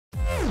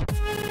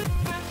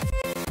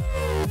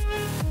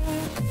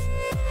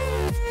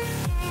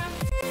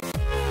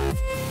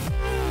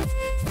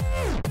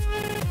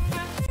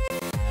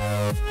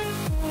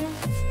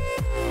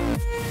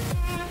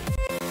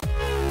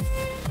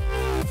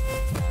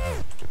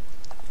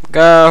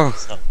Go.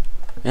 So.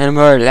 And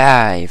we're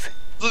alive.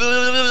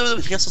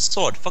 He has a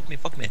sword. Fuck me.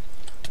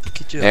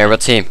 Get you. There, we'll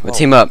team. We'll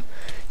team up.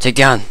 Take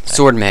down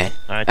Sword Man.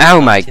 Alright, Oh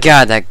team my up, team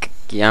god,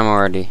 yeah, I'm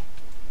already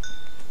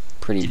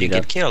pretty Did you beat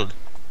get up. killed?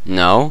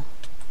 No.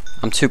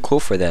 I'm too cool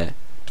for that.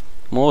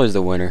 I'm always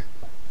the winner.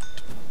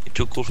 You're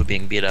too cool for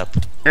being beat up.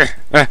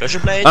 Pressure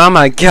blade. Oh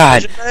my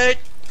god. Pressure blade.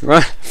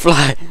 Run,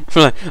 fly.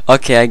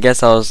 Okay, I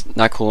guess I was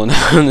not cool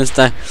enough this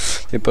time.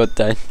 We both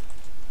died.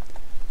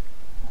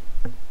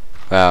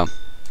 Wow.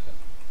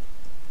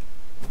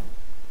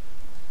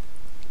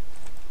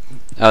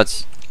 Oh,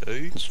 it's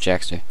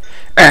Jackster.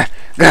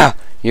 Go!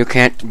 You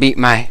can't beat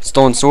my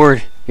stolen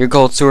sword. Your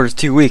gold sword is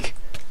too weak.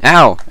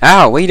 Ow!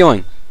 Ow! What are you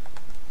doing?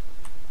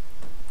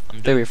 I'm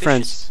They're doing your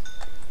friends.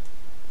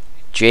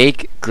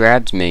 Jake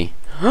grabs me.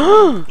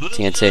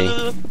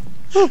 TNT.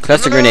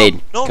 Cluster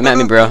grenade. Come at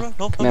me, bro.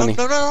 Come at me.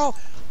 No.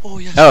 Oh,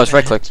 yes. Oh, it's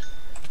right click.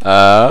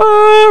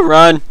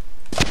 Run.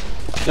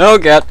 Oh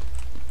god.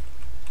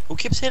 Who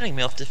keeps hitting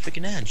me off the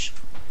freaking edge?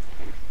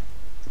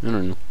 I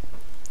don't know.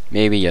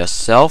 Maybe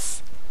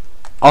yourself.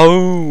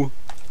 Oh.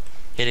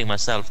 Hitting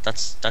myself.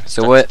 That's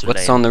So that's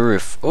what's on the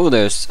roof? Oh,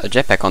 there's a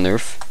jetpack on the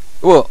roof.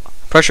 Whoa,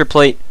 pressure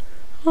plate.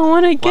 I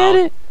wanna get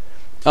it.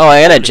 Oh,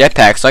 I got a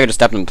jetpack, so I can just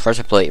step on the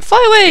pressure plate.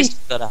 Fly away! He's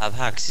gotta have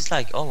hacks. He's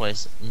like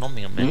always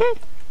numbing on me.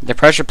 The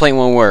pressure plate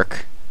won't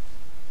work.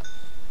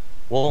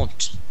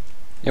 Won't.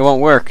 It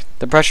won't work.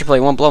 The pressure plate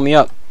won't blow me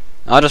up.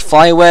 I'll just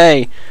fly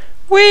away.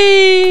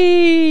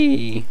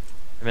 Whee!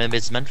 Maybe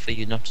it's meant for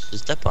you not to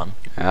step on.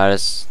 I'll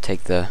just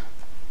take the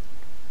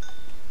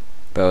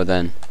bow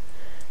then.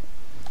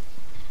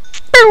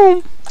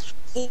 Boom!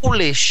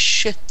 Holy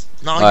shit!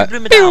 No, What? you blew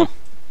me down.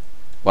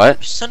 What?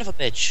 You son of a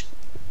bitch.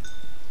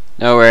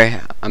 No worry,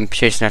 I'm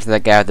chasing after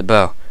that guy with the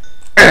bow.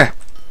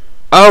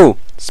 Oh!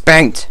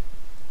 Spanked!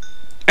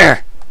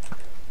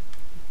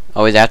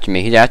 Oh, he's after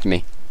me. He's after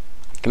me.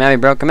 Come at me,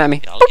 bro. Come at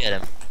me. Yeah, I'll get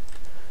him.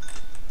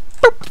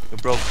 Yo,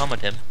 bro, come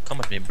at him. Come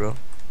at me, bro.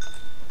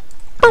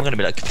 I'm gonna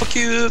be like, fuck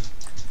you!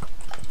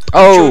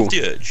 Oh! Off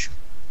the edge.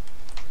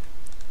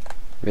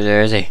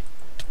 Where is he?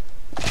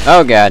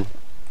 Oh god.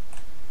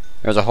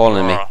 There's a hole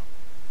in me.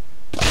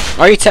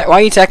 Why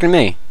are you attacking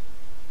me?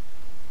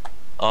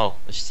 Oh,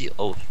 it's the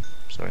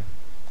sorry.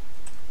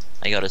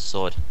 I got a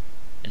sword.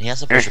 And he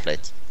has a pressure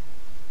plate.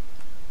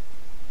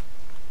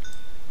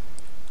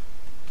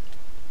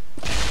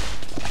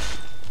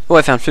 Oh,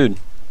 I found food.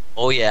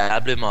 Oh yeah, I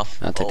blew him off.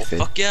 I'll take the food.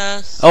 Fuck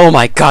yes. Oh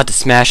my god, the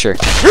smasher.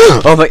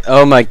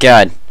 Oh my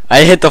god.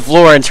 I hit the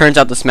floor and turns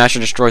out the smasher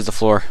destroys the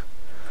floor.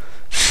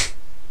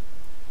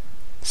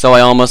 So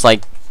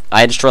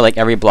I destroy like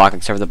every block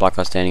except for the block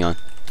I was standing on.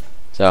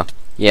 So,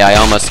 yeah, I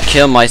almost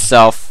killed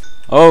myself.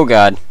 Oh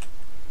god.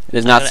 It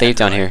is not safe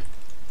down here.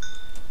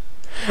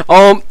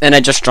 Oh, and I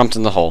just jumped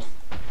in the hole.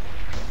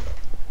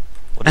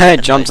 I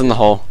jumped in the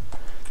hole.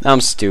 Now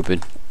I'm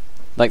stupid.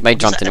 Like my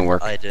jump didn't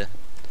work.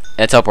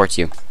 It teleports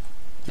you.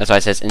 That's why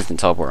it says instant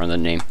teleport on the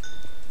name.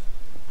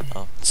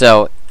 Oh.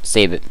 So,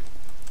 save it.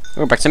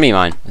 Oh, back to me,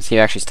 mine. Let's see if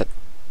I actually step.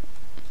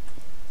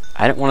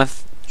 I don't want to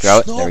throw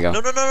it. No, There we go.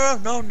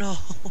 No.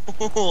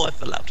 I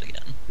fell out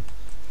again.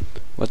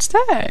 What's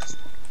that?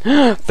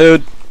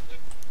 Food.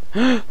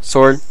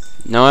 Sword.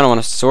 No, I don't want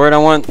a sword. I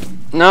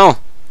want. No.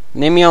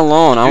 Leave me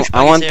alone.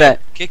 I want that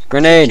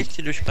grenade.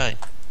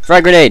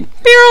 Frag grenade.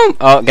 Boom.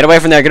 Oh, get away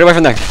from there. Get away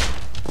from there.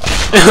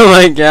 Oh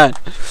my god.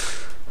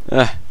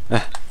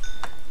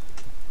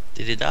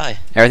 Did he die?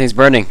 Everything's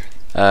burning.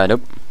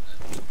 Nope.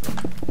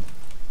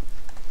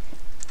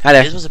 Hi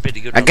there. This was a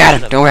pretty good I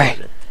got him. Don't worry.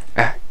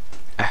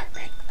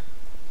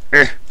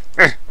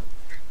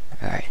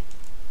 Alright.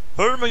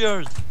 Oh my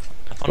god.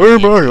 Oh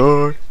my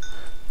god.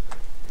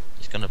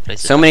 He's gonna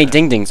place it So many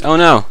ding dings. Oh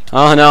no.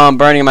 Oh no, I'm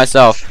burning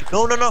myself.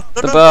 No.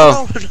 The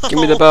bow. Give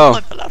me the bow.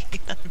 I fell out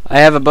again. I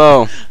have a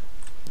bow.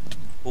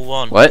 Who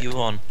won? What? You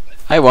won.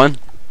 I won.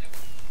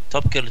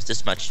 Top kill is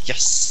this match.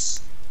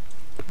 Yes.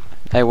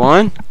 I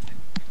won.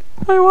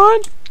 I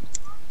won.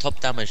 Top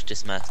damage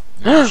this match.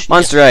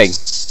 Monster egg.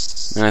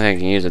 I think I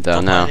can use it though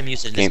Top now. item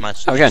used in this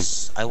match. Oh, again.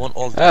 Yes. I won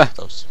all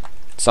those.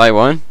 So I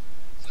won.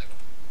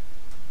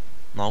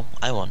 No,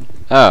 I won.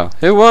 Oh,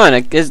 who won?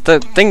 The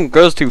thing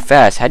goes too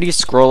fast. How do you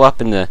scroll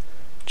up in the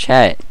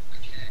chat?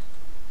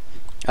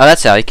 Oh,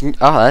 that's how you can.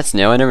 Oh, that's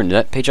new. I never knew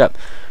that. Page up.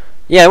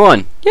 Yeah, I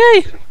won.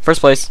 Yay!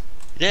 First place.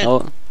 You did.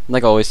 Oh,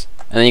 like always.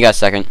 And then you got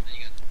second.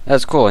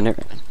 That's cool.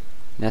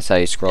 That's how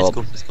you scroll up.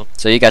 Let's go.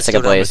 So you got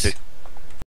second Let's go down place. with it.